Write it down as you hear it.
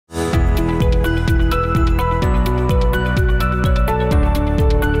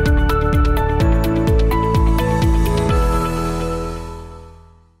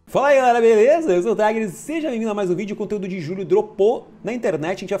Fala galera, beleza? Eu sou o Tiger, seja bem-vindo a mais um vídeo. O conteúdo de julho dropou na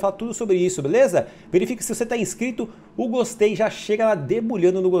internet, a gente vai falar tudo sobre isso, beleza? Verifique se você está inscrito, o gostei, já chega lá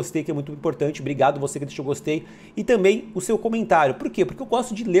debulhando no gostei, que é muito importante. Obrigado você que deixou o gostei e também o seu comentário. Por quê? Porque eu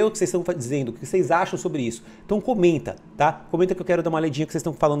gosto de ler o que vocês estão dizendo, o que vocês acham sobre isso. Então comenta, tá? Comenta que eu quero dar uma olhadinha que vocês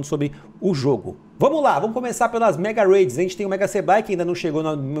estão falando sobre o jogo. Vamos lá, vamos começar pelas Mega Raids. A gente tem o Mega Sebai, que ainda não chegou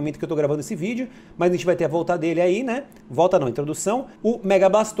no momento que eu tô gravando esse vídeo, mas a gente vai ter a volta dele aí, né? Volta não, introdução. O Mega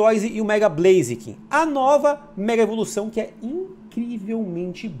Blastoise e o Mega Blaziken. A nova Mega Evolução, que é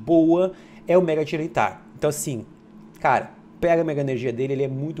incrivelmente boa, é o Mega Tyranitar. Então assim, cara, pega a Mega Energia dele, ele é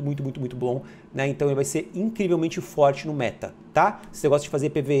muito bom, né? Então ele vai ser incrivelmente forte no meta, tá? Se você gosta de fazer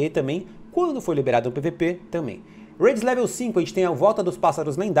PvE também, quando for liberado no PvP também. Raids Level 5, a gente tem a volta dos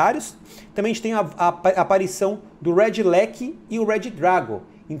pássaros lendários, também a gente tem a aparição do Red Leck e o Red Drago.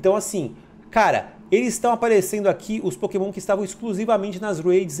 Então assim, cara, eles estão aparecendo aqui, os Pokémon que estavam exclusivamente nas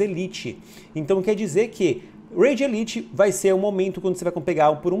Raids Elite. Então quer dizer que Raid Elite vai ser o momento quando você vai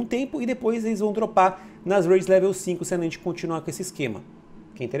pegar por um tempo e depois eles vão dropar nas Raids Level 5 se a gente continuar com esse esquema.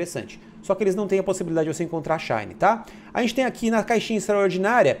 Que é interessante. Só que eles não têm a possibilidade de você encontrar Shine, tá? A gente tem aqui na caixinha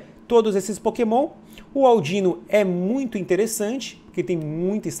extraordinária todos esses Pokémon. O Aldino é muito interessante, porque tem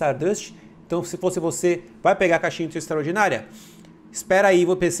muito Stardust. Então se fosse você, vai pegar a caixinha extraordinária? Espera aí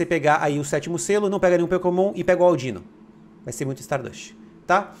você pegar aí o 7º selo, não pega nenhum Pokémon e pega o Aldino. Vai ser muito Stardust,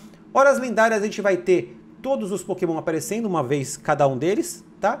 tá? Horas lendárias a gente vai ter todos os Pokémon aparecendo, uma vez cada um deles,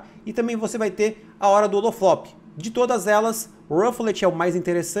 tá? E também você vai ter a hora do Holoflop. De todas elas, Rufflet é o mais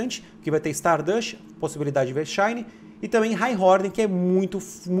interessante, que vai ter Stardust, possibilidade de ver Shine, e também Rhyhorn, que é muito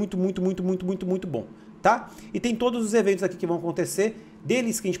bom, tá? E tem todos os eventos aqui que vão acontecer,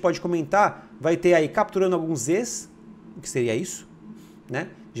 deles que a gente pode comentar, vai ter aí capturando alguns Zs, o que seria isso, né?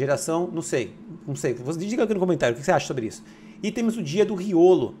 Geração, não sei, você diga aqui no comentário o que você acha sobre isso. E temos o dia do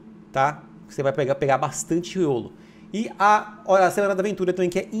Riolo, tá? Você vai pegar bastante Riolo. E a Semana da Aventura também,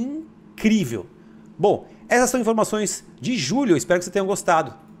 que é incrível. Bom, essas são informações de julho, espero que vocês tenham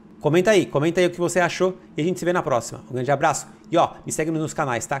gostado. Comenta aí o que você achou e a gente se vê na próxima. Um grande abraço e ó, me segue nos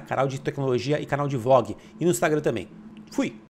canais, tá? Canal de tecnologia e canal de vlog. E no Instagram também. Fui!